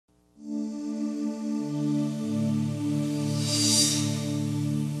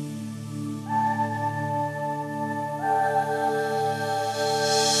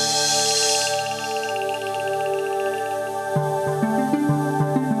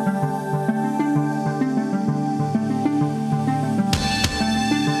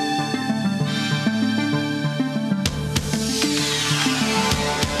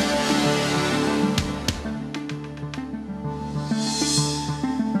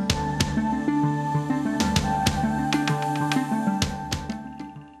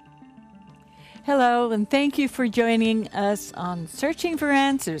Hello, and thank you for joining us on Searching for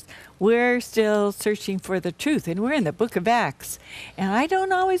Answers. We're still searching for the truth, and we're in the book of Acts. And I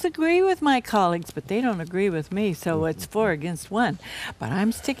don't always agree with my colleagues, but they don't agree with me, so it's 4 against 1. But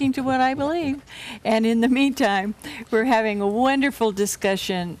I'm sticking to what I believe. And in the meantime, we're having a wonderful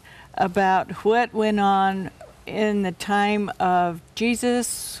discussion about what went on in the time of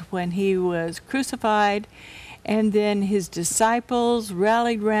Jesus when he was crucified. And then his disciples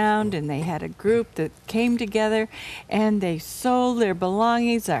rallied round, and they had a group that came together, and they sold their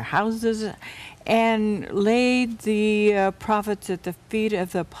belongings, their houses, and laid the prophets at the feet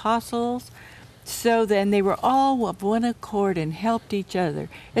of the apostles. So then they were all of one accord and helped each other.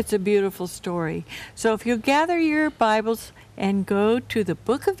 It's a beautiful story. So if you'll gather your Bibles and go to the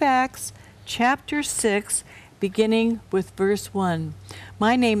book of Acts, chapter 6, beginning with verse 1.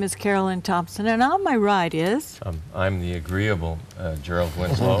 My name is Carolyn Thompson, and on my right is... I'm the agreeable Gerald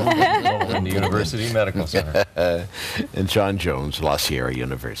Winslow in the University Medical Center. And John Jones, La Sierra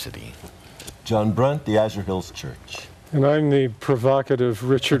University. John Brunt, the Azure Hills Church. And I'm the provocative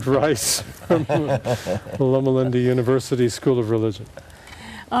Richard Rice from Loma Linda University School of Religion.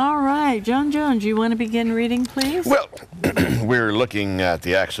 All right, John Jones, you want to begin reading, please? Well, we're looking at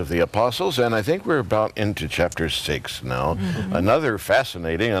the Acts of the Apostles, and I think we're about into chapter 6 now. Another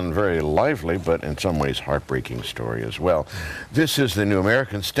fascinating and very lively, but in some ways heartbreaking story as well. This is the New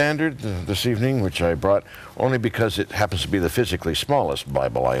American Standard this evening, which I brought only because it happens to be the physically smallest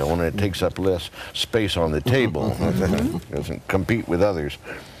Bible I own, and it takes up less space on the table. It doesn't compete with others.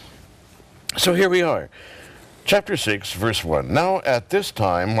 So here we are. Chapter 6, verse 1. Now at this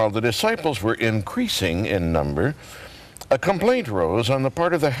time, while the disciples were increasing in number, a complaint rose on the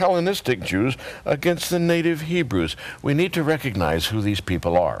part of the Hellenistic Jews against the native Hebrews. We need to recognize who these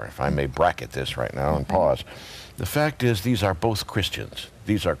people are, if I may bracket this right now and pause. The fact is, these are both Christians.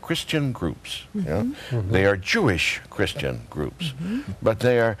 These are Christian groups. They are Jewish Christian groups. But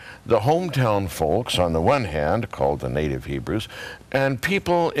they are the hometown folks, on the one hand, called the native Hebrews, and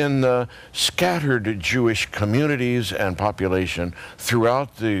people in the scattered Jewish communities and population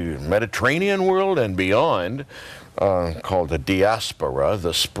throughout the Mediterranean world and beyond, called the diaspora,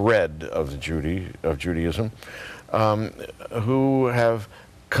 the spread of Judaism, who have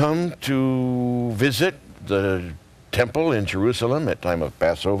come to visit the temple in Jerusalem at time of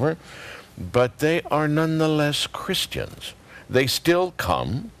Passover, but they are nonetheless Christians. They still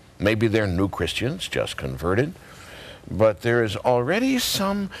come. Maybe they're new Christians, just converted, but there is already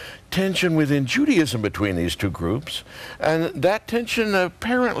some tension within Judaism between these two groups, and that tension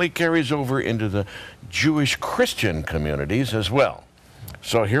apparently carries over into the Jewish Christian communities as well.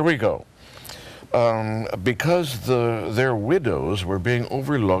 So here we go. Because their widows were being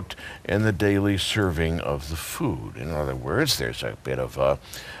overlooked in the daily serving of the food. In other words, there's a bit of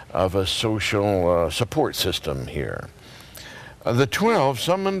a social support system here. The 12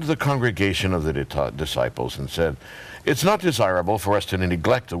 summoned the congregation of the disciples and said, "It's not desirable for us to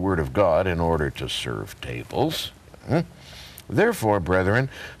neglect the word of God in order to serve tables. Therefore, brethren,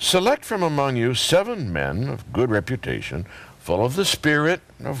 select from among you 7 men of good reputation, full of the spirit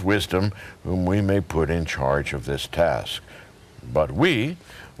of wisdom, whom we may put in charge of this task. But we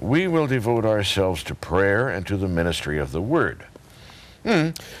will devote ourselves to prayer and to the ministry of the word."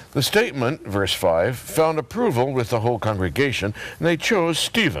 The statement, verse 5, found approval with the whole congregation, and they chose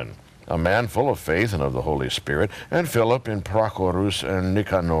Stephen, a man full of faith and of the Holy Spirit, and Philip, and Prochorus, and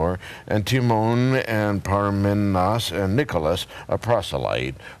Nicanor, and Timon, and Parmenas, and Nicholas, a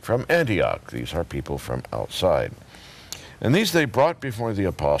proselyte from Antioch. These are people from outside. And these they brought before the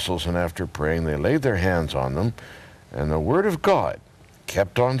apostles, and after praying they laid their hands on them, and the word of God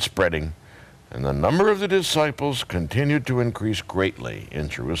kept on spreading, and the number of the disciples continued to increase greatly in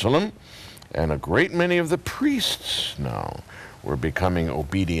Jerusalem, and a great many of the priests now were becoming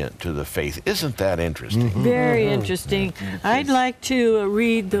obedient to the faith. Isn't that interesting? Very interesting. I'd like to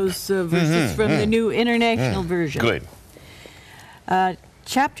read those verses from the New International Version. Good.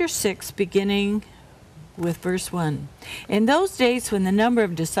 Chapter 6, beginning with verse 1. In those days when the number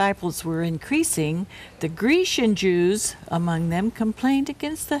of disciples were increasing, the Grecian Jews among them complained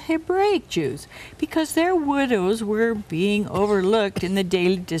against the Hebraic Jews because their widows were being overlooked in the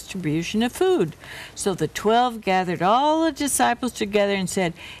daily distribution of food. So the 12 gathered all the disciples together and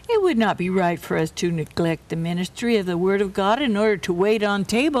said, "It would not be right for us to neglect the ministry of the word of God in order to wait on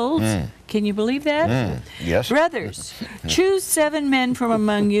tables." Can you believe that? Yes. Brothers, choose 7 men from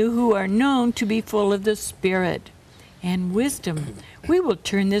among you who are known to be full of the Spirit and wisdom. We will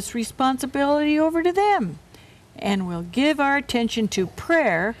turn this responsibility over to them, and we'll give our attention to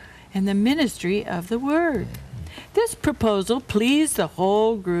prayer and the ministry of the word. This proposal pleased the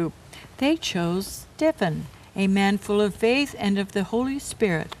whole group, they chose Stephen, a man full of faith and of the Holy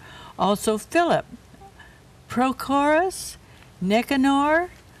Spirit. Also Philip, Prochorus, Nicanor,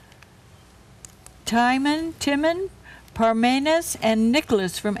 Timon, Parmenas, and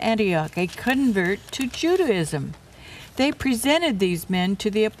Nicholas from Antioch, a convert to Judaism. They presented these men to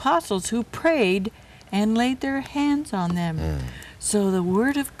the apostles, who prayed and laid their hands on them. So the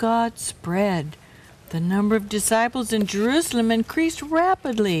word of God spread. The number of disciples in Jerusalem increased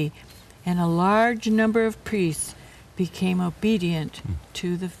rapidly, and a large number of priests became obedient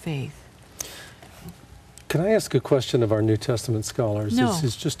to the faith. Can I ask a question of our New Testament scholars? No. This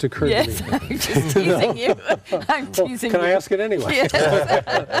has just occurred Yes, to me. I'm just teasing you. I'm Well, teasing can you. I ask it anyway? Yes.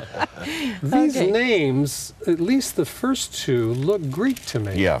 These Okay. names, at least the first two, look Greek to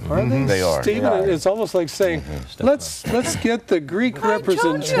me. Yeah, Aren't they? they are. Stephen, They are. it's almost like saying, let's get the Greek I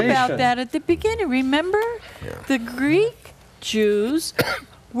representation. told you about that at the beginning. Remember? Yeah. The Greek Jews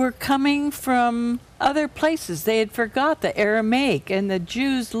were coming from other places. They had forgot the Aramaic, and the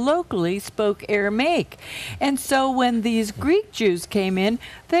Jews locally spoke Aramaic. And so when these Greek Jews came in,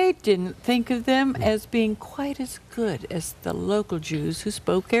 they didn't think of them as being quite as good as the local Jews who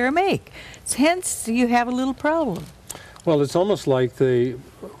spoke Aramaic. Hence, you have a little problem. Well, it's almost like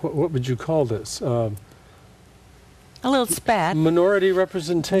what would you call this? A little spat. Minority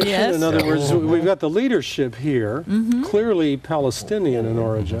representation. Yes. In other words, we've got the leadership here, clearly Palestinian in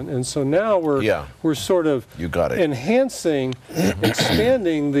origin, and so now we're sort of You got it. enhancing,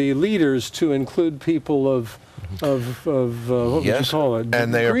 expanding the leaders to include people of what would you call it?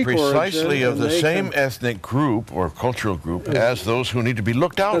 And they are Greek precisely origin, of and the they same can- ethnic group or cultural group as those who need to be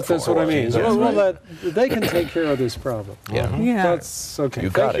looked out for. That's what I mean. That's Well, right. they can take care of this problem. Yeah. Yeah. That's okay. You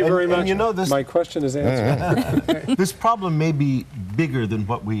got Thank you it. very And much. you know, this- My question is answered. This problem may be bigger than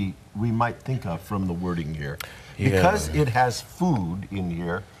what we might think of from the wording here. Because it has food in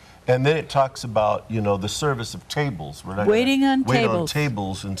here, and then it talks about, the service of tables. We're not gonna Waiting on wait on tables.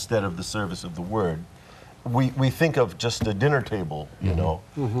 tables instead of the service of the word. We think of just a dinner table,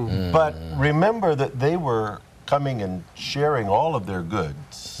 But remember that they were coming and sharing all of their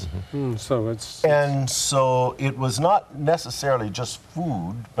goods. So it's And so it was not necessarily just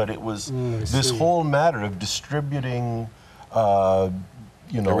food, but it was this see. whole matter of distributing, the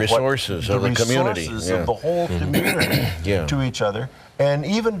resources of the community, resources yeah. of the whole community Yeah. to each other. And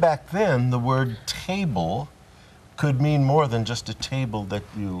even back then, the word table could mean more than just a table that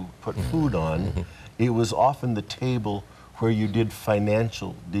you put food on. It was often the table where you did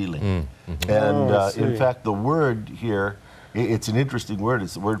financial dealing. And Oh, I in see. fact, the word here, it's an interesting word.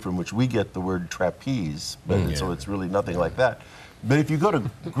 It's the word from which we get the word trapeze, but so it's really nothing like that. But if you go to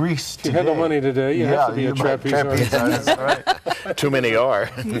Greece If you today, have the money today, you have to be a you might- trapeze artist. artist, right? Too many are.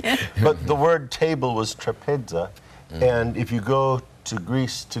 But the word table was trapeza, and if you go to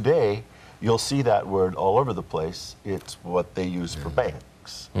Greece today, you'll see that word all over the place. It's what they use for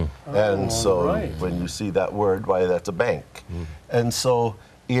banks. And so right. when you see that word, why, that's a bank. And so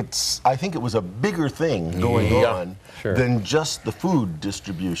I think it was a bigger thing going Yeah, on sure. than just the food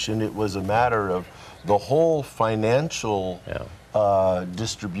distribution. It was a matter of the whole financial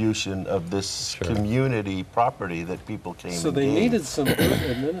distribution of this community property that people came So and they gave. needed some good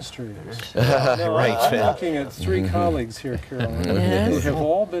administrators. Now, Right. I'm looking at three colleagues here, Carolyn, who Yes. have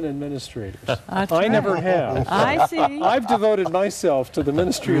all been administrators. That's I right. never have. I see. I've devoted myself to the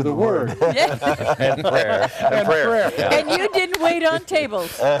ministry of the word And prayer. and prayer. And you didn't wait on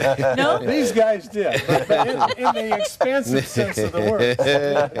tables. No? These guys did, but in the expansive sense of the word.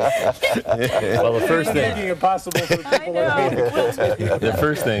 Well, the first thing, Making it possible for I people like me. know. the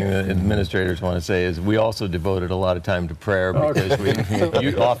first thing that administrators want to say is we also devoted a lot of time to prayer because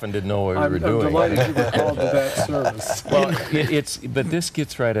you often didn't know what we I'm were doing. delighted you were called to that service. Well, but this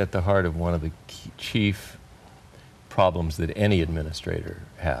gets right at the heart of one of the chief problems that any administrator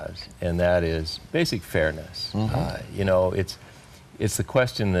has, and that is basic fairness. It's the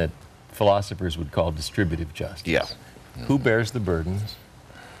question that philosophers would call distributive justice. Yeah. Who bears the burdens?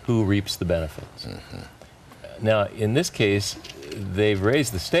 Who reaps the benefits? Now, in this case, they've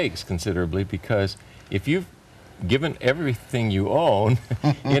raised the stakes considerably because if you've given everything you own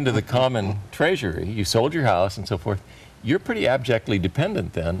into the common treasury, you sold your house and so forth, you're pretty abjectly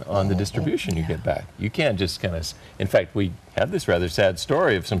dependent then on the distribution you get back. You can't just kind of, in fact, we had this rather sad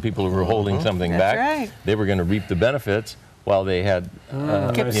story of some people who were holding something That's back. right. They were going to reap the benefits while they had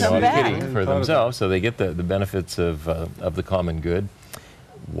Kept a some back. pity for themselves, so they get the benefits of the common good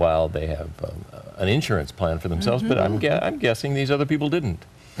while they have an insurance plan for themselves, but I'm guessing these other people didn't.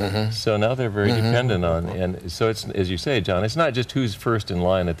 So now they're very dependent on, and so it's, as you say, John, it's not just who's first in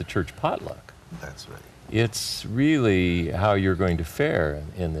line at the church potluck. That's right. It's really how you're going to fare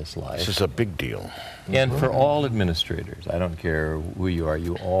in this life. This is a big deal. And for all administrators, I don't care who you are,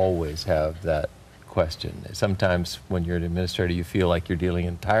 you always have that question. Sometimes when you're an administrator, you feel like you're dealing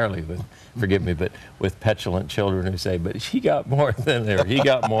entirely with, forgive me, but with petulant children who say, but he got more than, or he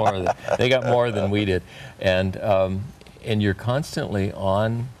got more, they got more than we did. And you're constantly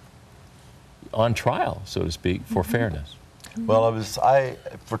on trial, so to speak, for fairness. Well,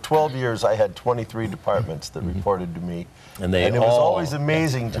 for 12 years, I had 23 departments that reported to me. And it was always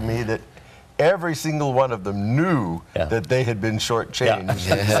amazing to me that every single one of them knew that they had been shortchanged in the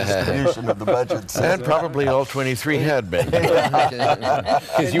distribution of the budgets. And probably all 23 had been.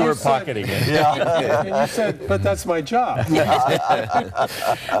 Because you were pocketing it. And you said, but that's my job.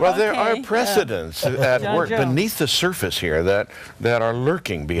 Well, there are precedents at work beneath the surface here that are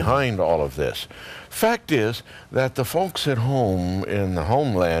lurking behind all of this. Fact is that the folks at home in the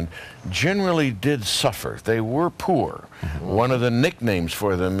homeland generally did suffer. They were poor. One of the nicknames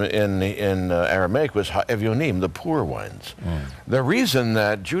for them in Aramaic was Ha'evyonim, the poor ones. The reason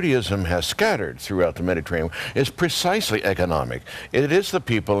that Judaism has scattered throughout the Mediterranean is precisely economic. It is the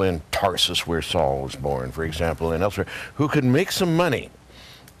people in Tarsus, where Saul was born, for example, and elsewhere, who could make some money.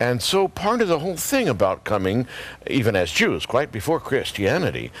 And so part of the whole thing about coming, even as Jews, quite before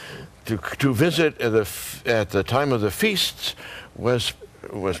Christianity, to visit at the time of the feasts was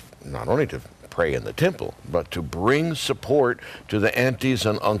not only to pray in the temple, but to bring support to the aunties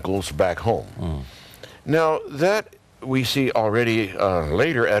and uncles back home. Now, that we see already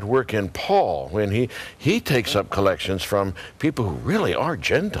later at work in Paul, when he takes up collections from people who really are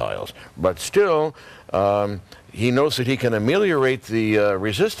Gentiles, but still he knows that he can ameliorate the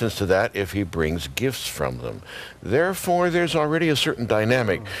resistance to that if he brings gifts from them. Therefore, there's already a certain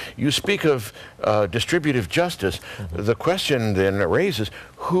dynamic. You speak of distributive justice. The question then raises,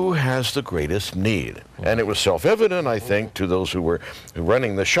 who has the greatest need? And it was self-evident, I think, to those who were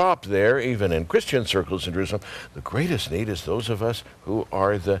running the shop there, even in Christian circles in Jerusalem, the greatest need is those of us who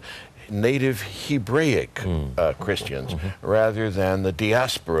are the native Hebraic Christians, rather than the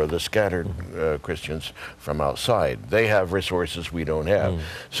diaspora, the scattered Christians from outside. They have resources we don't have.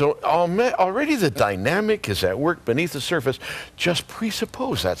 So already the dynamic is at work beneath the surface. Just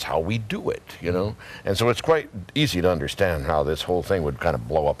presuppose that's how we do it, you know? And so it's quite easy to understand how this whole thing would kind of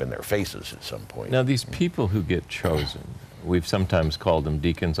blow up in their faces at some point. Now, these people who get chosen, we've sometimes called them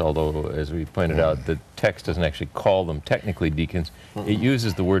deacons, although, as we pointed out, the text doesn't actually call them technically deacons. It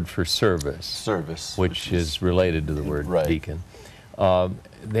uses the word for service, which is related to the word deacon.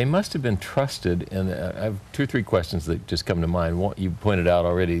 They must have been trusted, and I have 2 or 3 questions that just come to mind. One, you pointed out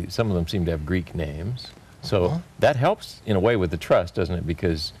already, some of them seem to have Greek names. So that helps in a way with the trust, doesn't it?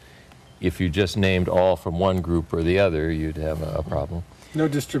 Because if you just named all from one group or the other, you'd have a problem. No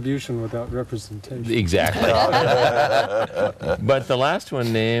distribution without representation. Exactly. But the last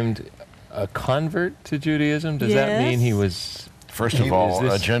one named a convert to Judaism, does that mean he was... First of all,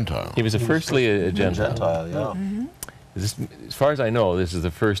 a Gentile. He was firstly a Gentile. As far as I know, this is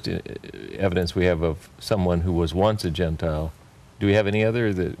the first evidence we have of someone who was once a Gentile. Do we have any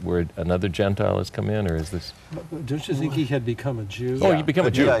other where another Gentile has come in, or is this... Don't you think he had become a Jew? Oh, he became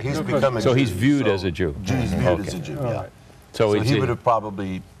a Jew. Yeah, he's become a Jew. So he's viewed as a Jew. He's viewed as a Jew, yeah. So he would have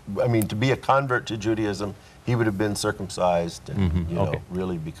probably, I mean, to be a convert to Judaism, he would have been circumcised and, you know,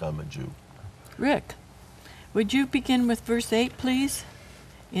 really become a Jew. Rick, would you begin with verse 8, please?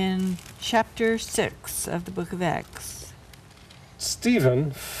 In chapter 6 of the book of Acts.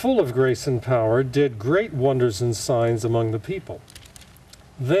 Stephen, full of grace and power, did great wonders and signs among the people.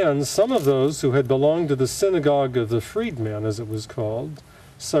 Then some of those who had belonged to the synagogue of the freedmen, as it was called,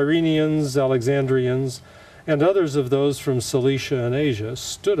 Cyrenians, Alexandrians, and others of those from Cilicia and Asia,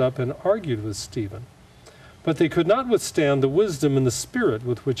 stood up and argued with Stephen. But they could not withstand the wisdom and the spirit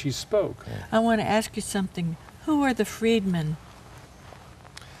with which he spoke. I want to ask you something. Who are the freedmen?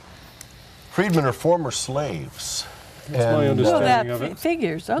 Freedmen are former slaves. That's my understanding of that it.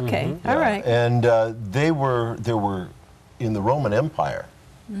 figures. Okay, all right. And there were, in the Roman Empire,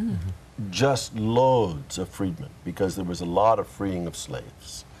 just loads of freedmen, because there was a lot of freeing of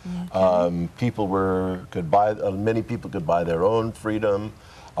slaves. Many people could buy their own freedom.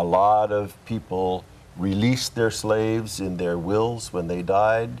 A lot of people released their slaves in their wills when they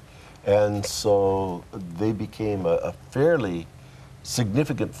died, and so they became a fairly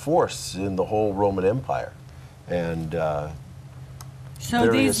significant force in the whole Roman Empire. And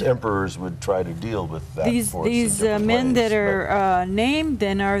various emperors would try to deal with that force. These men that are named,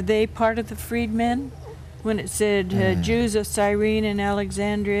 then, are they part of the freedmen? when it said Jews of Cyrene and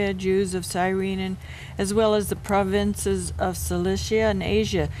Alexandria, Jews of Cyrene, and as well as the provinces of Cilicia and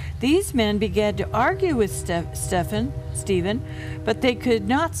Asia. These men began to argue with Stephen, but they could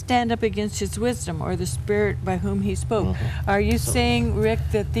not stand up against his wisdom or the spirit by whom he spoke. Are you saying, Rick,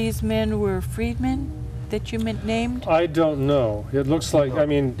 that these men were freedmen that you named? I don't know. It looks like, I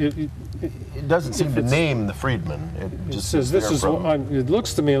mean, It doesn't seem to name the freedmen. It just says this is. It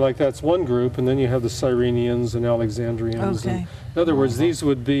looks to me like that's one group, and then you have the Cyrenians and Alexandrians. Okay. And in other words, these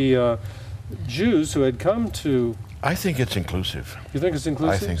would be Jews who had come to. I think it's inclusive. You think it's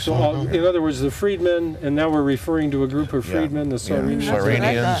inclusive? I think so. In other words, the freedmen, and now we're referring to a group of freedmen, the Cyrenians. That's what I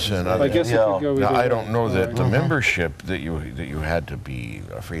Cyrenians thought. and I other. guess it could go either Now, I way. don't know that the membership that you had to be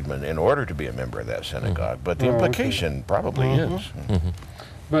a freedman in order to be a member of that synagogue, but the Oh, okay. implication probably is.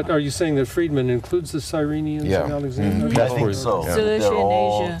 But are you saying that freedmen includes the Cyrenians Yeah. and Alexandrians? I think so. Yeah. Cilicia They're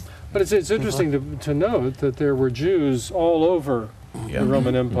all- and Asia. But it's interesting to note that there were Jews all over Yeah. the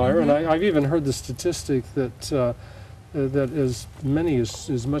Roman Empire, and I've even heard the statistic that that as many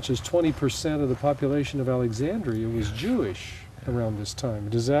as much as 20% of the population of Alexandria was Jewish around this time.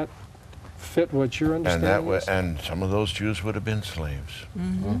 Does that fit what you're And understanding? and some of those Jews would have been slaves,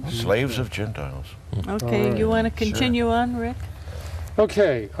 slaves of Gentiles. Okay, Alright. you want to continue on, Rick?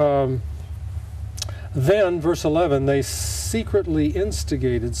 Okay. Then, verse 11, they secretly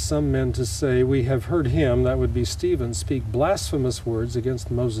instigated some men to say, "We have heard him," that would be Stephen, "speak blasphemous words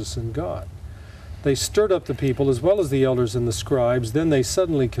against Moses and God." They stirred up the people as well as the elders and the scribes. Then they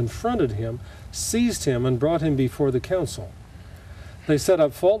suddenly confronted him, seized him, and brought him before the council. They set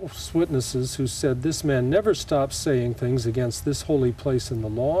up false witnesses who said, "This man never stops saying things against this holy place in the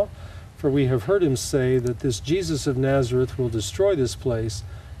law, for we have heard him say that this Jesus of Nazareth will destroy this place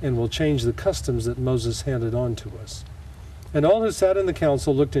and will change the customs that Moses handed on to us." And all who sat in the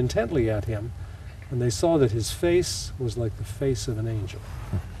council looked intently at him, and they saw that his face was like the face of an angel.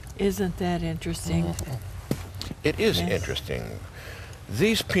 Isn't that interesting? It is Yes. interesting.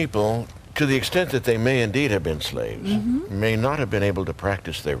 These people, to the extent that they may indeed have been slaves, may not have been able to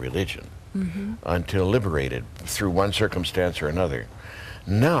practice their religion until liberated through one circumstance or another.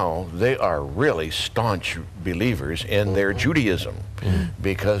 Now they are really staunch believers in their Judaism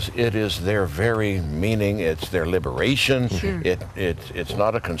because it is their very meaning, it's their liberation. Sure. It's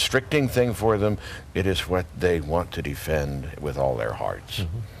not a constricting thing for them. It is what they want to defend with all their hearts.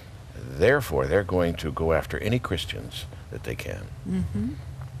 Therefore, they're going to go after any Christians that they can.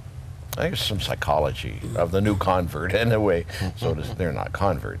 I think there's some psychology of the new convert in a way. So they're not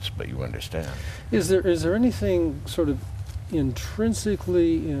converts, but you understand. Is there anything sort of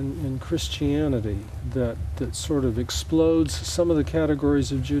intrinsically in Christianity that sort of explodes some of the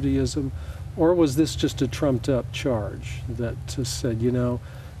categories of Judaism, or was this just a trumped up charge that just said, you know,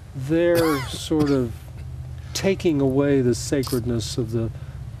 they're sort of taking away the sacredness of the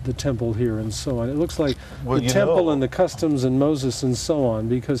temple here and so on? It looks like Well, the you temple know- and the customs and Moses and so on,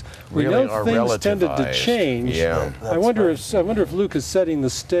 because we Really know are things tended to relativized. change. Yeah. I wonder if Luke is setting the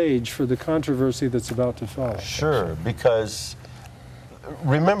stage for the controversy that's about to follow. Sure, because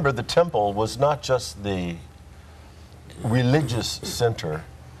remember, the temple was not just the religious center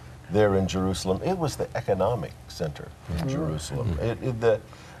there in Jerusalem, it was the economic center in Jerusalem.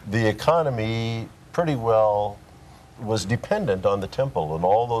 The economy pretty well was dependent on the temple, and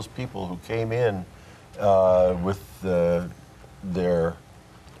all those people who came in with their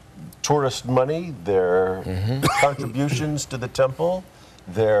tourist money, their contributions to the temple,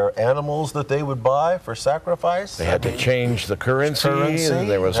 their animals that they would buy for sacrifice. They had to change the currency. And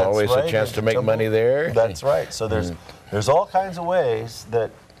there was that's always right, a chance in to the make temple. money there. That's right. So there's all kinds of ways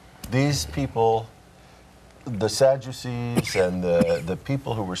that these people, the Sadducees and the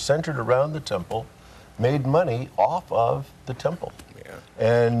people who were centered around the temple, made money off of the temple. Yeah.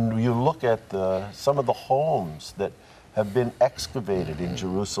 And you look at some of the homes that have been excavated in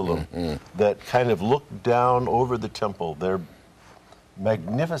Jerusalem that kind of look down over the temple. They're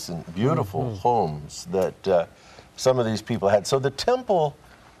magnificent, beautiful homes that some of these people had. So the temple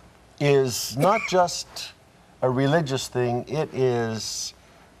is not just a religious thing, it is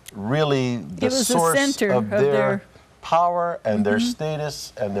really the was the source center of of their- power and their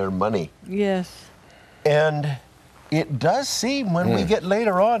status and their money. Yes. And it does seem when we get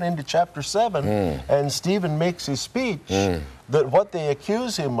later on into chapter 7 and Stephen makes his speech that what they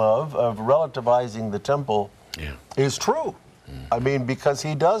accuse him of relativizing the temple is true. I mean, because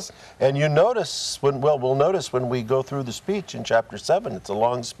he does, and you notice we'll notice when we go through the speech in chapter 7, it's a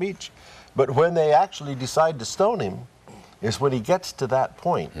long speech, but when they actually decide to stone him is when he gets to that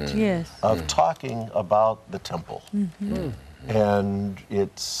point Yes. of talking about the temple. And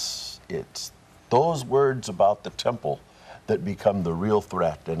those words about the temple that become the real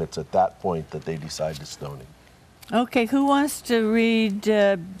threat, and it's at that point that they decide to stone him. Okay, who wants to read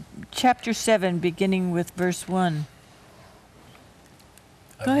chapter 7, beginning with verse 1?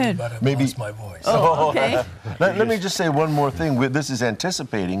 Go ahead. Maybe- Lost my voice. Oh, okay. Let me just say one more thing. This is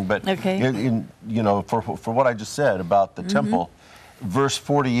anticipating, but Okay. for what I just said about the temple, verse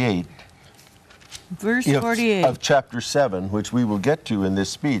 48 Verse of 48. chapter 7, which we will get to in this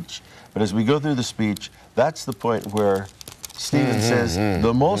speech. But as we go through the speech, that's the point where Stephen says,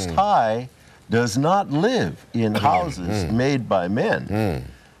 the Most High does not live in houses made by men.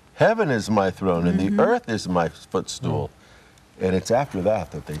 Heaven is my throne, and the earth is my footstool. And it's after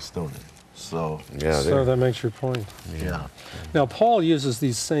that they stone him. So, Yeah, So that makes your point. yeah. Now, Paul uses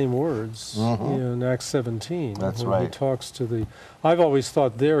these same words in Acts 17. That's when he right. talks to the. I've always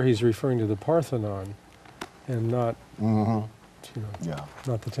thought there he's referring to the Parthenon, and not, Yeah.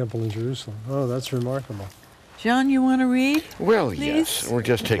 not the temple in Jerusalem. Oh, that's remarkable. John, you want to read? Well, Please? yes. We'll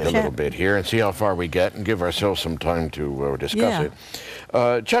just take a little bit here and see how far we get and give ourselves some time to discuss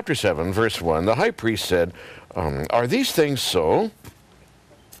it. Chapter 7, verse 1, the high priest said, are these things so?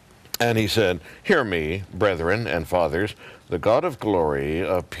 And he said, hear me, brethren and fathers. The God of glory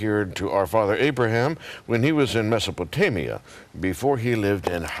appeared to our father Abraham when he was in Mesopotamia, before he lived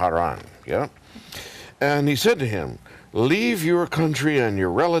in Haran. Yeah? And he said to him, leave your country and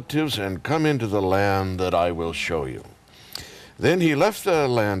your relatives and come into the land that I will show you. Then he left the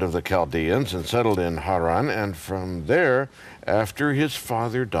land of the Chaldeans and settled in Haran, and from there, after his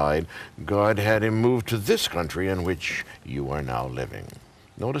father died, God had him move to this country in which you are now living.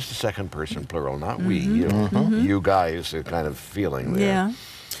 Notice the second person plural, not we, you guys, are kind of feeling there.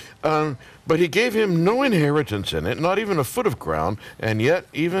 Yeah. But he gave him no inheritance in it, not even a foot of ground, and yet,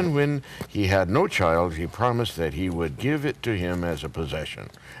 even when he had no child, he promised that he would give it to him as a possession,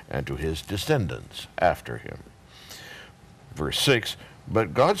 and to his descendants after him. Verse 6,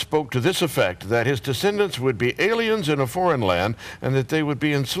 but God spoke to this effect, that his descendants would be aliens in a foreign land, and that they would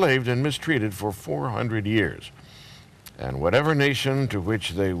be enslaved and mistreated for 400 years. And whatever nation to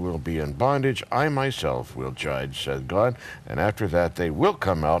which they will be in bondage, I myself will judge, said God, and after that they will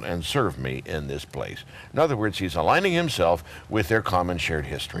come out and serve me in this place. In other words, he's aligning himself with their common shared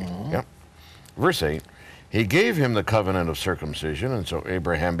history. Yep. Verse 8, he gave him the covenant of circumcision, and so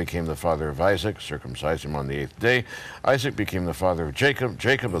Abraham became the father of Isaac, circumcised him on the 8th day. Isaac became the father of Jacob,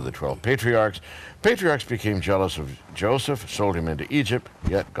 Jacob of the 12 patriarchs. Patriarchs became jealous of Joseph, sold him into Egypt,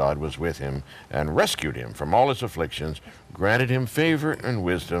 yet God was with him and rescued him from all his afflictions, granted him favor and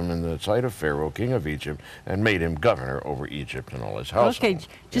wisdom in the sight of Pharaoh, king of Egypt, and made him governor over Egypt and all his household. Okay,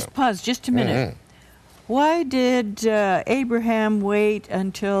 just pause just a minute. Why did Abraham wait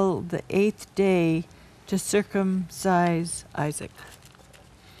until the 8th day to circumcise Isaac?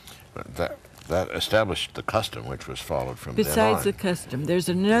 That established the custom which was followed from then on. Besides the custom, there's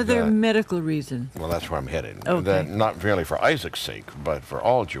another medical reason. Well, that's where I'm headed. Okay. That not really for Isaac's sake, but for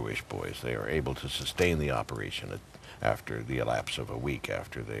all Jewish boys, they are able to sustain the operation after the elapse of a week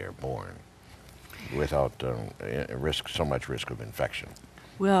after they are born, without so much risk of infection.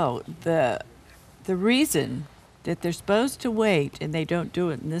 Well, the reason that they're supposed to wait, and they don't do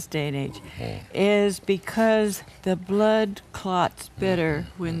it in this day and age, is because the blood clots better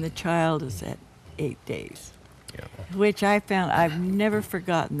when the child is at 8 days. Yeah. Which I found, I've never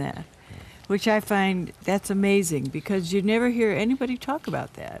forgotten that. Which I find, that's amazing, because you never hear anybody talk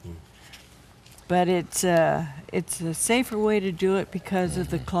about that. But it's a safer way to do it because of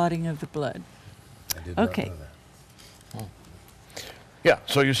the clotting of the blood. I did not Okay. know that. Yeah,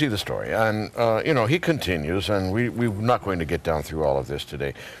 so you see the story, and he continues, and we're not going to get down through all of this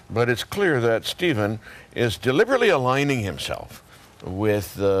today, but it's clear that Stephen is deliberately aligning himself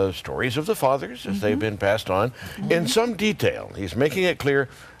with the stories of the fathers as they've been passed on in some detail. He's making it clear,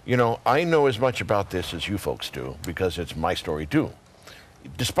 I know as much about this as you folks do, because it's my story too,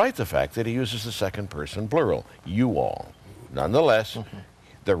 despite the fact that he uses the second person plural, you all. Nonetheless,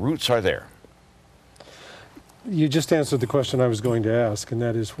 the roots are there. You just answered the question I was going to ask, and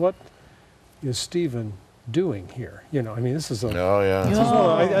that is, what is Stephen doing here? This is a. Oh, yeah. This is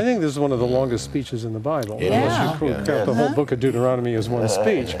I think this is one of the longest speeches in the Bible. It Unless is. you Yeah. count the whole book of Deuteronomy as one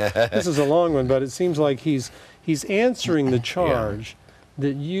speech. This is a long one, but it seems like he's answering the charge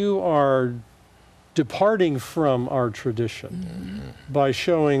that you are departing from our tradition by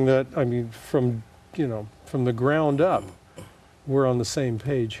showing that, from the ground up, we're on the same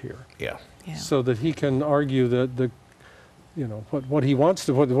page here. Yeah. Yeah. So that he can argue that what he wants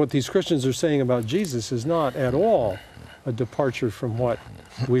to, what these Christians are saying about Jesus is not at all a departure from what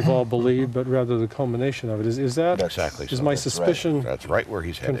we've all believed, but rather the culmination of it. Is that Exactly is so. my That's right. suspicion That's right where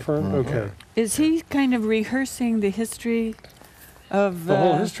he's headed. confirmed? Okay. Is he kind of rehearsing the history of The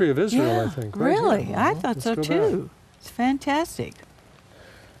whole history of Israel, yeah, I think. Right? Really? Yeah. I thought Let's so go too. It's fantastic.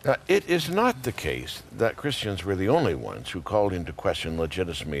 Now, it is not the case that Christians were the only ones who called into question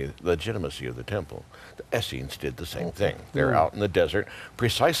legitimacy of the temple. The Essenes did the same thing. They're out in the desert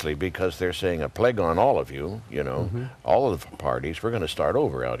precisely because they're saying a plague on all of you, you know, all of the parties. We're going to start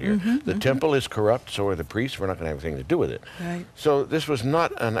over out here. The temple is corrupt, so are the priests. We're not going to have anything to do with it. Right. So this was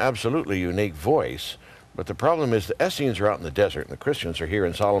not an absolutely unique voice. But the problem is the Essenes are out in the desert, and the Christians are here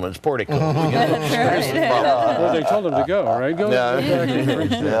in Solomon's portico. You know? There's the problem. Well, they told him to go, right? Go. Yeah. Go back and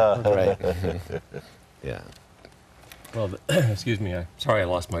preach there. Right. Yeah. Well, excuse me. Sorry I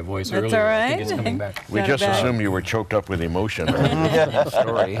lost my voice That's earlier. all I think right. it's coming back. We Not just bad. assumed you were choked up with emotion.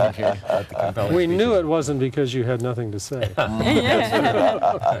 Story here at the compelling We knew speeches. it wasn't because you had nothing to say.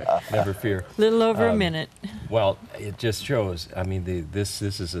 Never fear. Little over a minute. Well, it just shows. I mean, this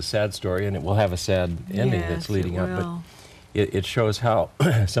is a sad story, and it will have a sad ending Yes, that's leading it up. But will. it shows how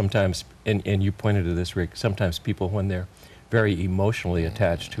sometimes, and you pointed to this, Rick. Sometimes people, when they're very emotionally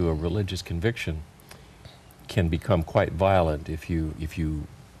attached to a religious conviction, can become quite violent if you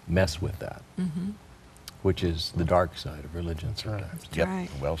mess with that, which is the dark side of religion sometimes. Yep. Right.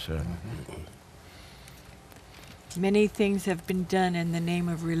 Well said. Many things have been done in the name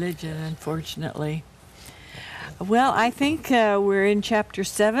of religion, unfortunately. Well, I think we're in chapter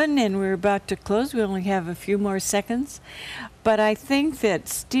 7 and we're about to close. We only have a few more seconds. But I think that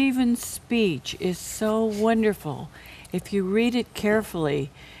Stephen's speech is so wonderful. If you read it carefully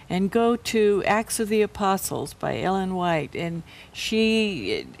and go to Acts of the Apostles by Ellen White, and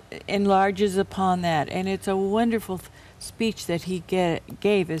she enlarges upon that. And it's a wonderful speech that he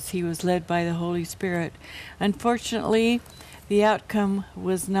gave as he was led by the Holy Spirit. Unfortunately, the outcome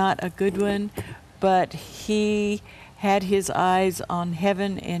was not a good one, but he had his eyes on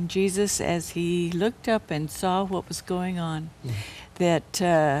heaven and Jesus as he looked up and saw what was going on.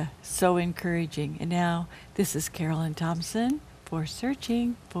 That so encouraging. And now this is Carolyn Thompson for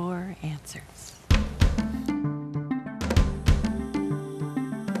Searching for Answers.